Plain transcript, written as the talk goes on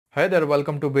Hi there,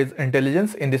 welcome to Bizz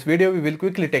Intelligence. In this video, we will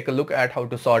quickly take a look at how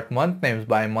to sort month names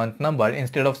by month number.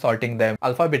 Instead of sorting them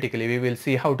alphabetically, we will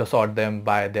see how to sort them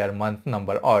by their month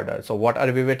number order. So what are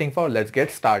we waiting for? Let's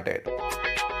get started.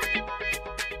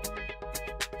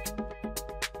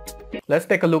 Let's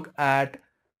take a look at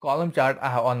column chart I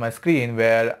have on my screen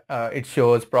where it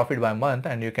shows profit by month,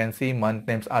 and you can see month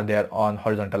names are there on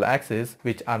horizontal axis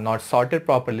which are not sorted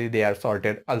properly. They are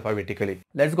sorted alphabetically.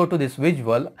 Let's go to this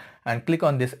visual and click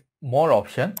on this more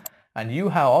option, and you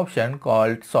have option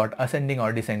called sort ascending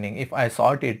or descending. If I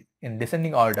sort it in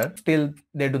descending order, still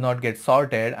they do not get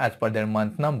sorted as per their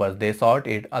month numbers. They sort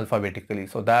it alphabetically,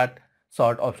 so that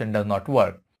sort option does not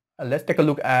work. Let's take a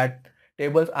look at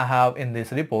tables I have in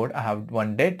this report. I have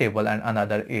one date table and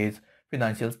another is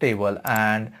financials table,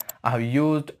 and I have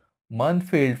used month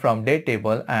field from date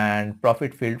table and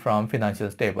profit field from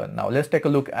financials table. Now let's take a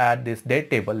look at this date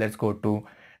table. Let's go to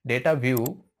data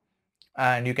view,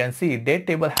 and you can see date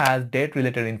table has date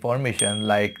related information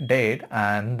like date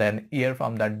and then year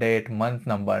from the date, month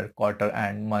number, quarter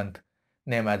and month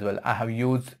name as well. I have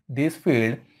used this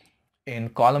field in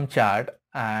column chart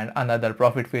and another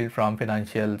profit field from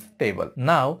financials table.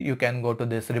 Now you can go to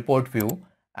this report view,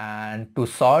 and to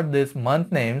sort this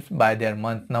month names by their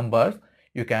month numbers,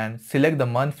 you can select the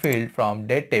month field from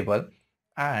date table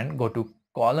and go to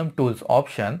column tools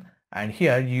option, and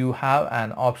here you have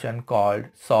an option called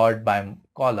sort by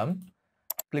column.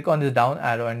 Click on this down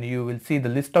arrow and you will see the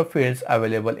list of fields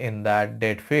available in that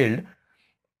date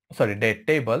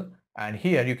table. And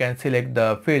here you can select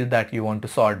the field that you want to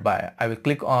sort by. I will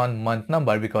click on month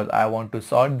number because I want to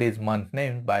sort these month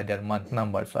names by their month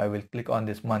number. So I will click on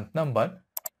this month number,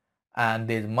 and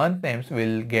these month names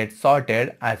will get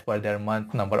sorted as per their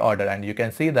month number order. And you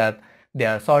can see that they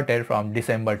are sorted from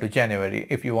December to January.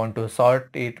 If you want to sort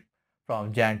it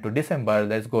from Jan to December,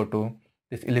 let's go to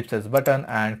this ellipsis button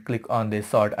and click on this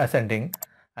sort ascending,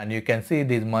 and you can see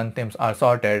these month names are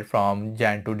sorted from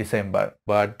Jan to December.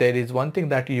 But there is one thing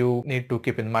that you need to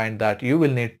keep in mind, that you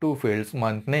will need two fields,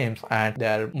 month names and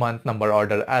their month number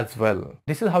order as well.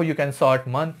 This is how you can sort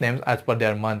month names as per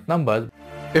their month numbers.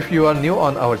 If you are new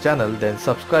on our channel, then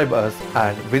subscribe us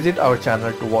and visit our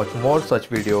channel to watch more such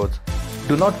videos.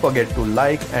 Do not forget to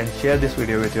like and share this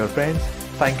video with your friends.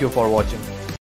 Thank you for watching.